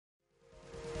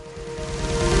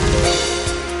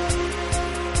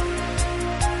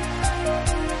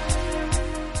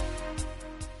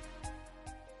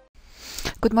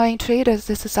Good morning, traders.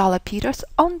 This is Alla Peters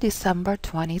on December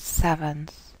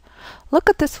 27th. Look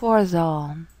at this war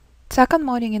zone. Second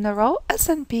morning in a row,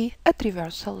 S&P at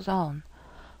reversal zone.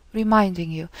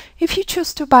 Reminding you, if you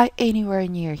choose to buy anywhere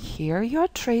near here, you are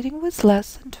trading with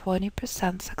less than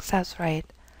 20% success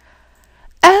rate.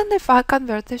 And if I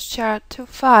convert this chart to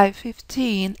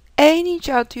 515, any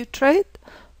chart you trade,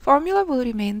 formula will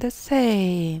remain the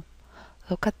same.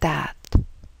 Look at that.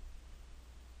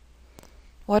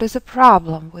 What is the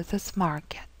problem with this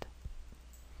market?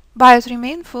 Buyers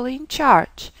remain fully in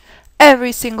charge.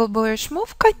 Every single bullish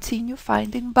move continue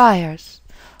finding buyers.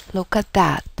 Look at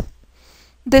that.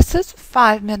 This is a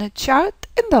 5-minute chart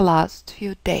in the last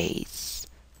few days.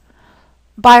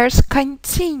 Buyers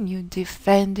continue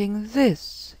defending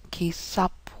this key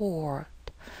support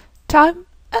time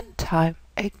and time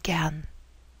again.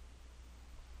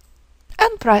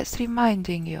 And price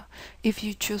reminding you, if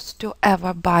you choose to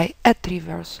ever buy at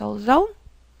reversal zone,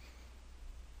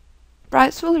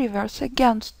 price will reverse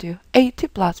against you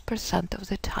 80+% of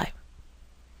the time.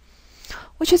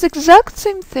 Which is exact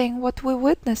same thing what we're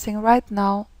witnessing right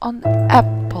now on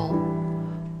Apple.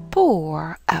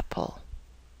 Poor Apple.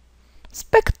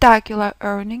 Spectacular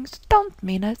earnings don't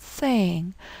mean a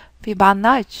thing.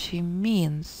 Fibonacci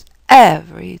means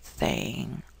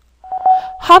everything.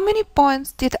 How many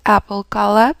points did Apple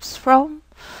collapse from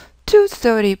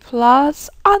 230 plus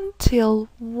until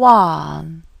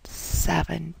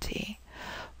 170?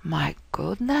 My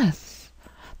goodness,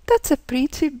 that's a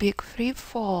pretty big free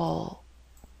fall.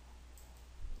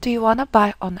 Do you want to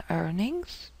buy on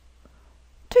earnings?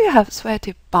 Do you have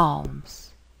sweaty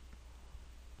palms?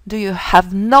 Do you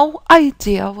have no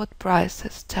idea what price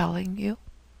is telling you?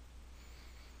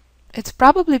 It's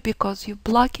probably because you're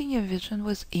blocking your vision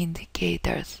with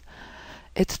indicators.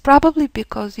 It's probably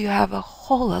because you have a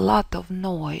whole lot of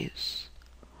noise.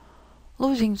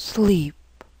 Losing sleep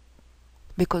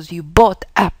because you bought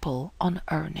Apple on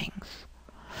earnings.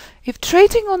 If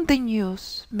trading on the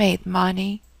news made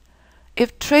money,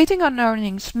 if trading on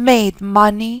earnings made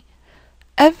money,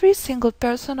 every single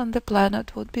person on the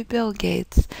planet would be Bill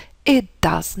Gates. It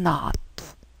does not.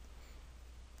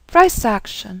 Price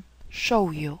action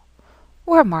show you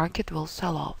where market will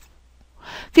sell off.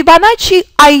 Fibonacci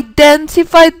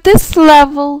identified this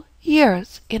level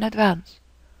years in advance.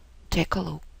 Take a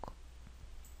look.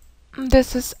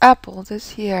 This is Apple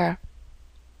this year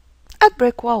at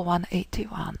break wall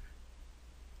 181.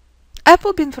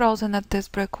 Apple been frozen at this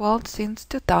break wall since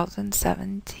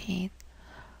 2017.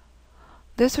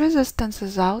 This resistance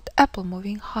is out, Apple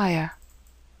moving higher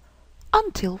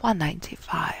until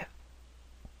 195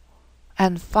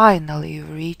 and finally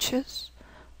reaches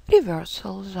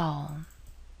reversal zone.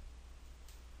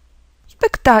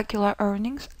 Spectacular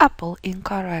earnings, Apple in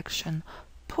correction.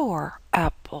 Poor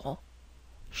Apple.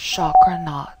 Shock or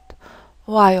not?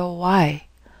 Why oh why?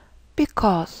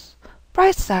 Because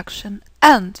price action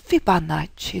and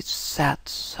Fibonacci said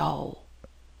so.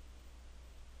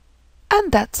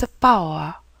 And that's the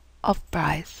power of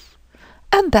price.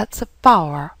 And that's the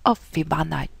power of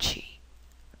Fibonacci.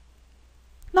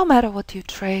 No matter what you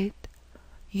trade,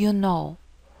 you know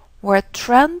where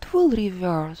trend will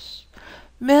reverse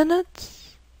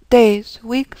minutes, days,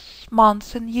 weeks,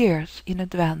 months and years in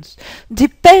advance,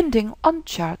 depending on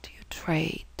chart you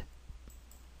trade.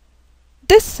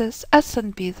 This is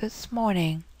S&P this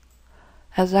morning,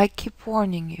 as I keep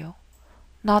warning you,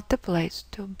 not the place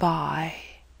to buy.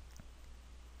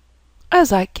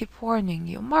 As I keep warning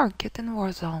you, market in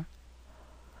war zone.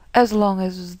 As long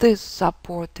as this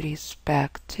support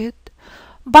respected,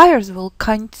 buyers will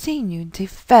continue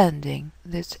defending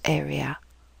this area.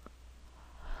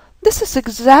 This is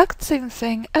exact same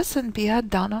thing S&P had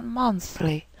done on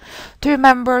monthly. Do you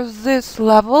remember this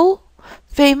level?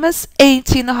 Famous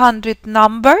 1800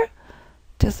 number?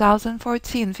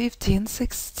 2014, 15,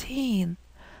 16.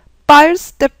 Buyers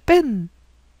step in.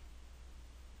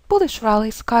 Bullish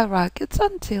rally skyrockets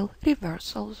until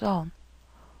reversal zone.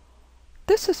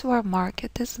 This is where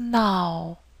market is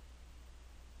now.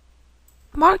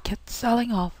 Market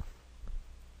selling off.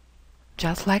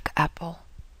 Just like Apple.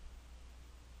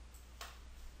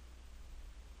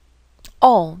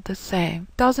 All the same.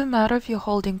 Doesn't matter if you're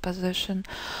holding position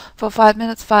for 5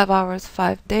 minutes, 5 hours,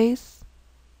 5 days.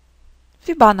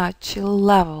 Fibonacci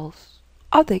levels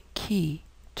are the key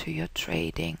to your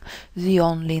trading. The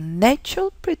only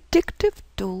natural predictive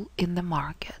tool in the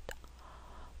market.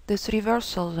 This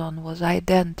reversal zone was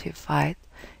identified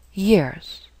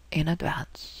years in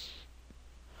advance.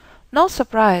 No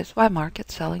surprise why market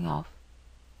selling off.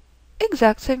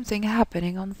 Exact same thing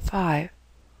happening on 5.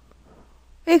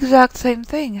 Exact same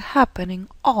thing happening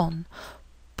on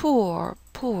poor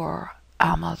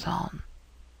Amazon.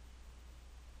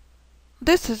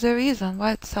 This is the reason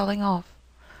why it's selling off.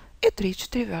 It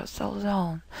reached reversal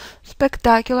zone.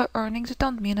 Spectacular earnings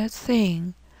don't mean a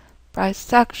thing.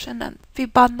 Price action and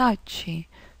Fibonacci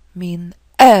mean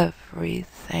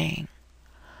everything.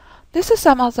 This is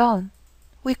Amazon.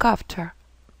 Week after.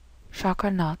 Shock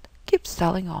or not, keeps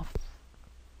selling off.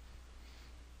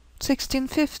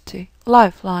 1650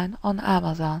 lifeline on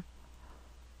Amazon.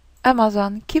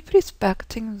 Amazon, keep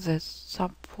respecting this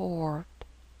support.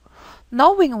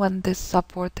 Knowing when this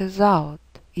support is out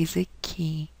is a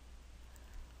key.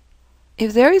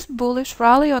 If there is bullish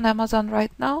rally on Amazon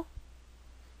right now,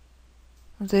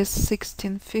 this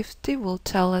 1650 will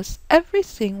tell us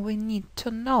everything we need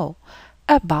to know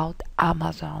about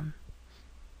Amazon.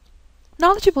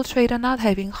 Knowledgeable trader not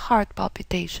having heart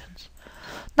palpitations.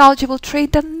 Knowledgeable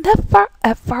trader never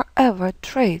ever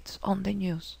trades on the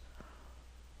news.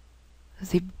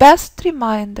 The best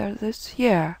reminder this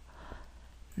year,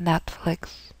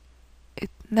 Netflix, it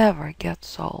never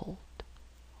gets old.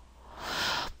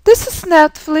 This is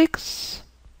Netflix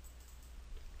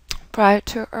prior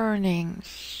to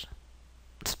earnings.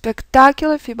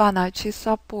 Spectacular Fibonacci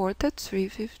support at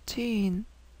 315.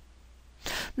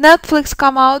 Netflix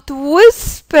come out with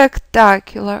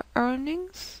spectacular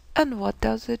earnings, and what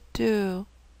does it do?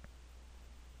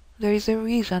 There is a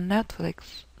reason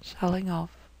Netflix selling off.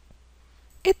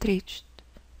 It reached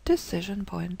decision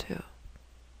point 2.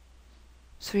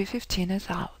 315 is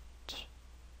out.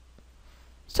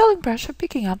 Selling pressure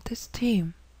picking up this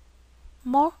theme.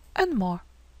 More and more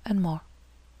and more.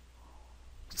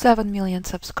 7 million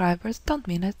subscribers don't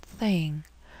mean a thing.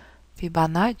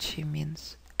 Fibonacci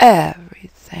means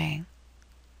everything.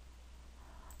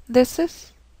 This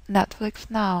is Netflix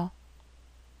now.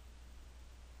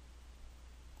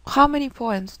 How many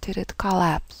points did it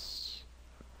collapse?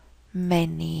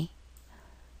 Many.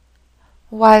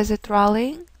 Why is it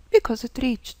rallying? Because it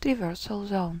reached reversal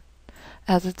zone,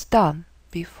 as it's done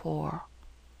before.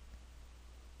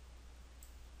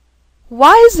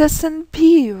 Why is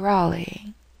S&P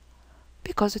rallying?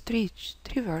 Because it reached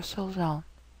reversal zone.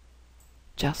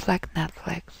 Just like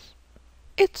Netflix,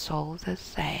 it's all the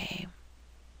same.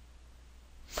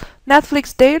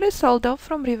 Netflix daily sold off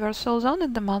from reversal zone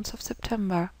in the month of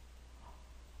September,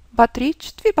 but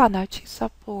reached Fibonacci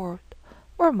support,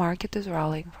 where market is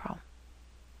rallying from.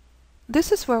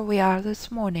 This is where we are this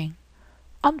morning,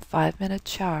 on 5-minute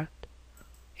chart.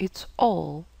 It's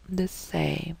all the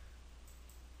same.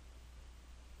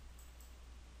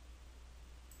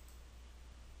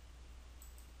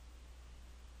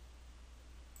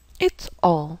 It's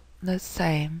all the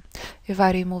same. If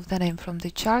I remove the name from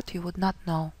the chart, you would not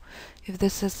know. If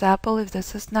this is Apple, if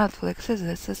this is Netflix, if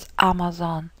this is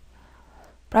Amazon.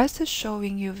 Price is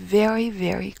showing you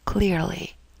very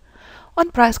clearly.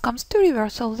 When price comes to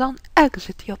reversal zone,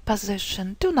 exit your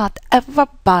position. Do not ever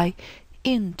buy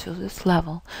into this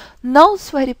level. No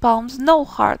sweaty palms, no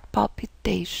heart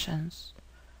palpitations.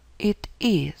 It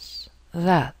is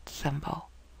that simple,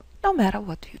 no matter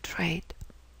what you trade.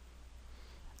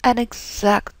 An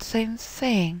exact same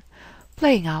thing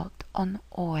playing out on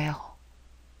oil.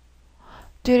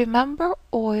 Do you remember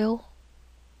oil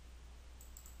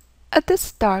at the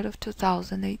start of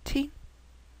 2018?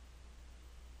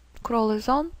 Crawl is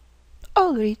on,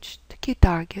 oil reached key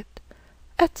target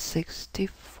at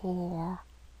 64.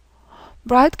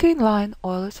 Bright green line,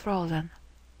 oil is frozen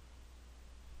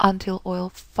until oil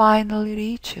finally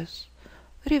reaches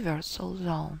reversal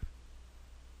zone.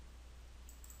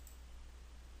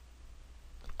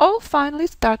 Oil finally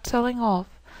starts selling off.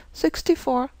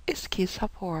 64 is key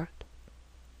support.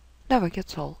 Never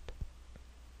gets old.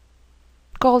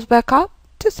 Goes back up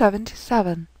to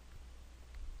 77.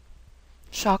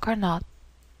 Shock or not,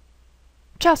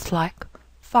 just like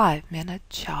 5-minute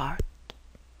chart.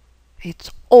 It's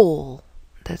all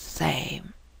the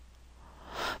same.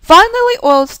 Finally,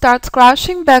 oil starts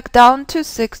crashing back down to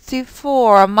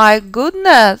 64. My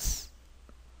goodness!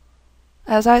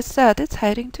 As I said, it's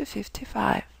heading to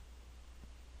 55.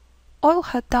 Oil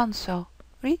had done so,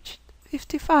 reached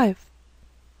 55.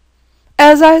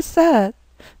 As I said,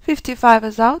 55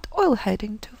 is out, oil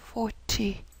heading to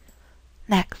 40.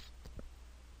 Next.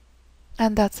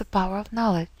 And that's the power of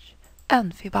knowledge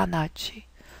and Fibonacci.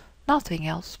 Nothing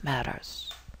else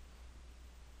matters.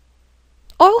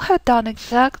 Oil had done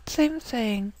exact same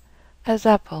thing as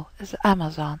Apple, as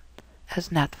Amazon, as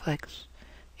Netflix.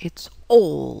 It's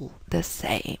all the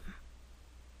same.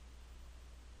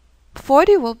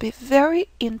 40 will be very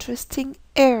interesting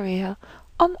area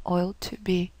on oil to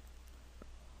be.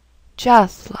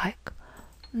 Just like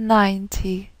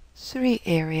 93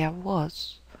 area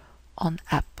was on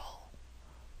Apple.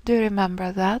 Do you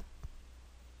remember that?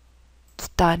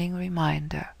 Stunning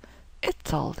reminder.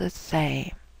 It's all the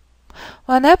same.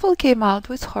 When Apple came out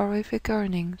with horrific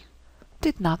earnings,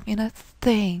 did not mean a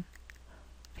thing.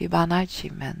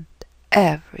 Fibonacci meant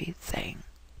everything.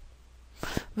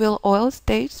 Will oil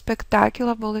stage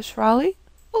spectacular bullish rally?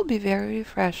 Will be very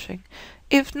refreshing.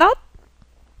 If not,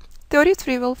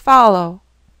 33 will follow.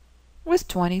 With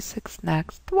 26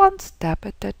 next, one step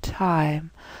at a time.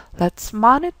 Let's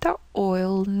monitor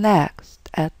oil next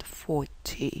at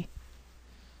 40.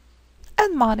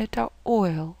 And monitor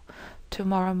oil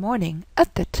tomorrow morning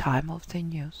at the time of the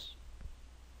news.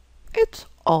 It's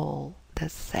all the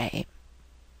same.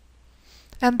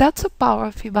 And that's the power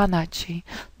of Fibonacci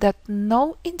that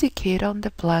no indicator on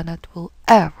the planet will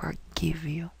ever give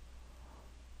you.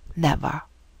 Never,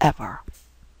 ever.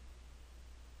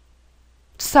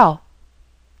 So,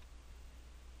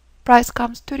 price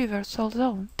comes to reversal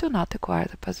zone, do not acquire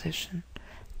the position.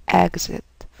 Exit.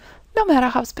 No matter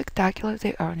how spectacular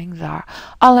the earnings are,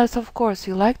 unless of course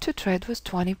you like to trade with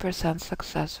 20%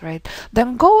 success rate,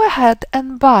 then go ahead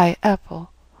and buy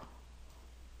Apple.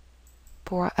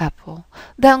 Poor Apple.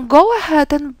 Then go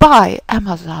ahead and buy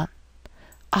Amazon.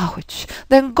 Ouch.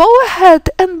 Then go ahead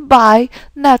and buy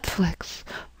Netflix.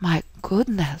 My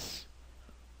goodness.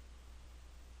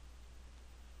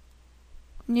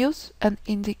 News and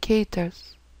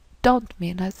indicators don't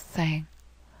mean a thing.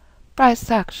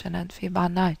 Price action and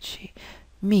Fibonacci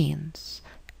means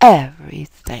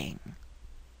everything.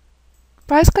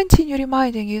 Price continue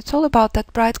reminding you it's all about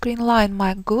that bright green line.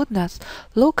 My goodness,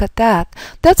 look at that.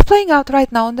 That's playing out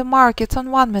right now in the markets on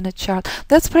 1-minute chart.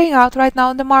 That's playing out right now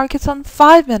in the markets on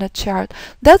 5-minute chart.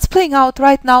 That's playing out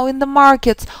right now in the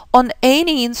markets on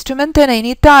any instrument and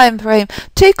any time frame.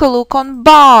 Take a look on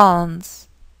bonds.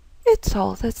 It's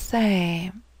all the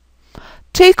same.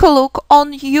 Take a look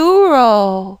on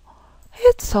euro.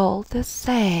 It's all the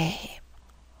same.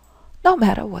 No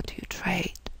matter what you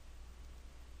trade.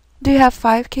 Do you have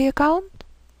 5K account?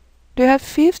 Do you have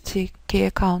 50K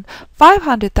account?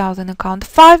 500,000 account?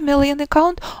 5 million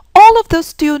account? All of the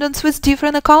students with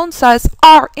different account size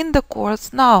are in the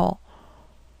course now.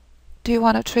 Do you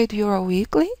want to trade euro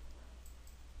weekly?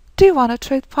 Do you want to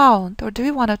trade pound? Or do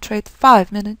you want to trade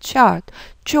 5-minute chart?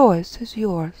 Choice is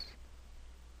yours.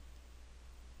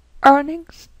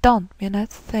 Earnings don't mean a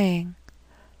thing.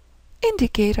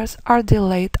 Indicators are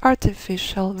delayed,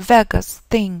 artificial, Vegas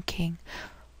thinking.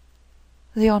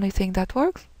 The only thing that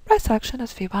works, price action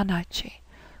is Fibonacci.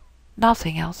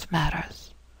 Nothing else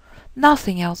matters.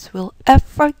 Nothing else will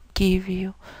ever give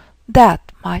you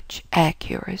that much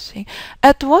accuracy.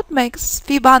 And what makes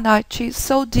Fibonacci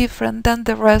so different than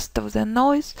the rest of the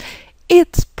noise?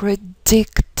 It's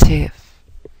predictive.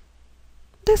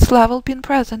 This level been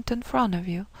present in front of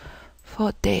you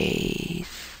for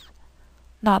days.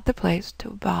 Not the place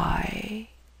to buy.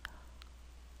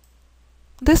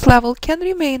 This level can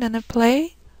remain in a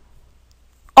play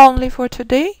only for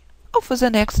today or for the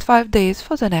next 5 days,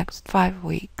 for the next 5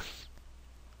 weeks.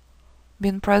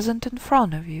 Been present in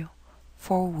front of you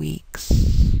for weeks.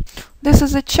 This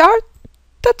is a chart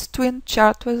that's twin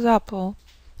chart with Apple.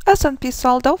 S&P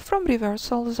sold off from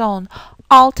reversal zone,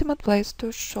 ultimate place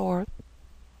to short.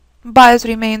 Buys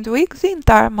remained weak the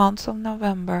entire month of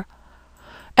November.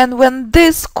 And when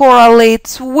this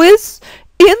correlates with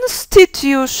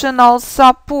institutional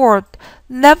support,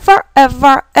 never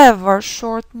ever ever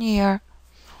short near.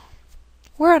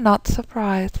 We're not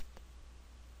surprised.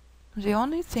 The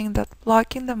only thing that's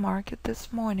blocking the market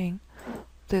this morning,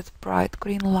 this bright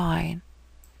green line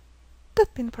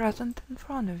that's been present in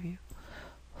front of you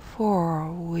for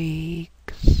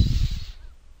weeks.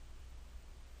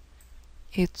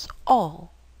 It's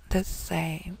all the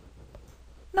same,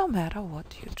 no matter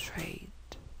what you trade.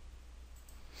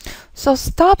 So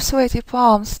stop sweaty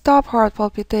palms, stop heart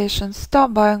palpitations,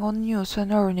 stop buying on news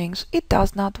and earnings. It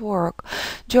does not work.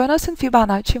 Join us in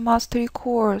Fibonacci Mastery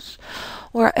course,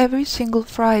 where every single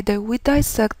Friday we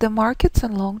dissect the markets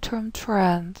and long-term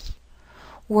trends,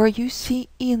 where you see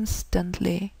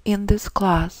instantly in this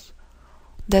class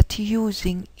that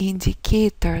using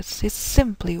indicators is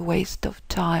simply a waste of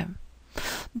time.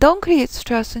 Don't create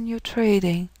stress in your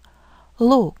trading.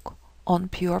 Look on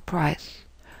pure price,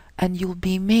 and you'll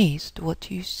be amazed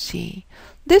what you see.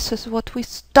 This is what we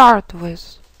start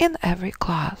with in every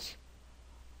class.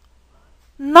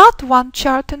 Not one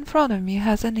chart in front of me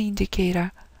has an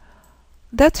indicator.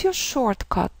 That's your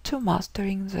shortcut to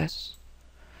mastering this.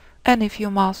 And if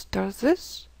you master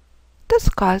this, the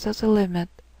sky's the limit.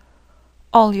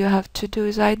 All you have to do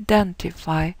is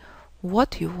identify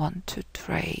what you want to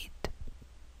trade.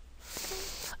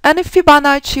 And if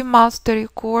Fibonacci Mastery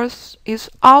course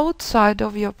is outside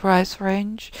of your price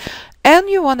range and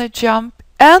you want to jump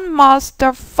and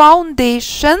master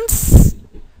foundations,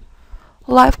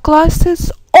 live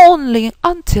classes only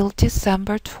until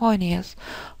December 20th.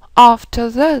 After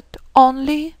that,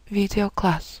 only video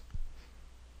class.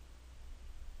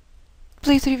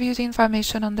 Please review the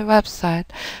information on the website.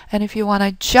 And if you want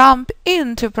to jump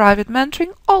into private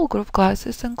mentoring, all group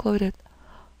classes included.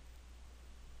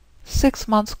 6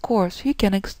 months course, you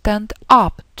can extend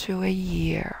up to a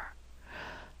year.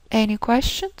 Any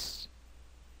questions?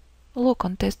 Look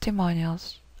on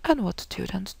testimonials and what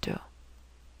students do.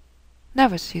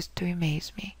 Never cease to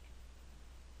amaze me.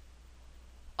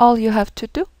 All you have to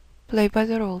do, play by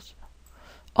the rules.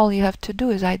 All you have to do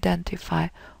is identify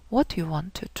what you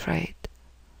want to trade.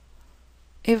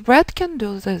 If Brett can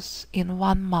do this in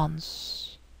 1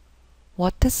 month,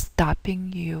 what is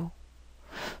stopping you?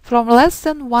 From less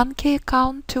than 1K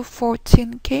account to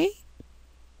 14K?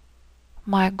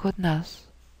 My goodness,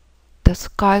 the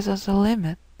skies are the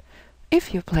limit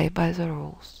if you play by the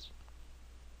rules.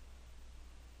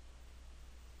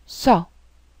 So,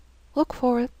 look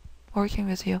forward working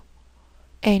with you.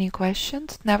 Any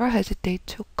questions, never hesitate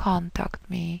to contact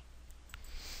me.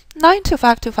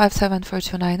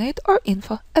 925-257-4298 or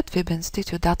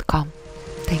info@fibinstitute.com.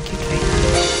 Thank you, traders.